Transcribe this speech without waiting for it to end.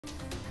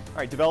All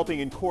right,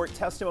 developing in court,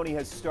 testimony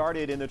has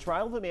started in the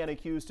trial of a man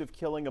accused of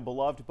killing a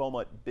beloved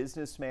Beaumont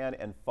businessman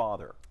and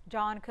father.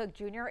 John Cook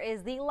Jr.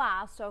 is the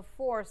last of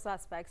 4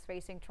 suspects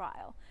facing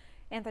trial.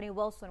 Anthony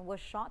Wilson was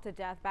shot to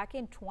death back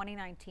in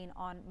 2019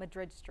 on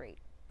Madrid Street.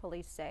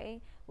 Police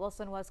say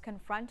Wilson was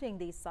confronting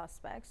these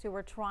suspects who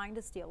were trying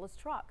to steal his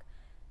truck.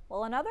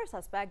 Well, another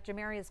suspect,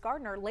 Jamarius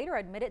Gardner, later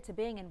admitted to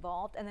being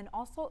involved and then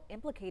also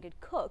implicated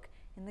Cook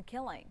in the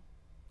killing.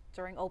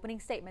 During opening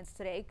statements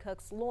today,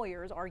 Cook's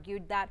lawyers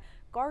argued that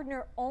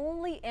Gardner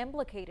only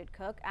implicated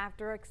Cook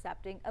after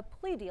accepting a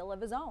plea deal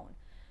of his own.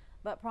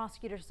 But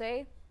prosecutors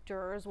say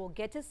jurors will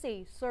get to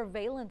see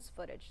surveillance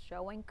footage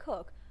showing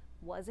Cook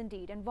was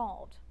indeed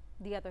involved.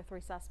 The other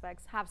 3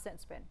 suspects have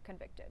since been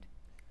convicted.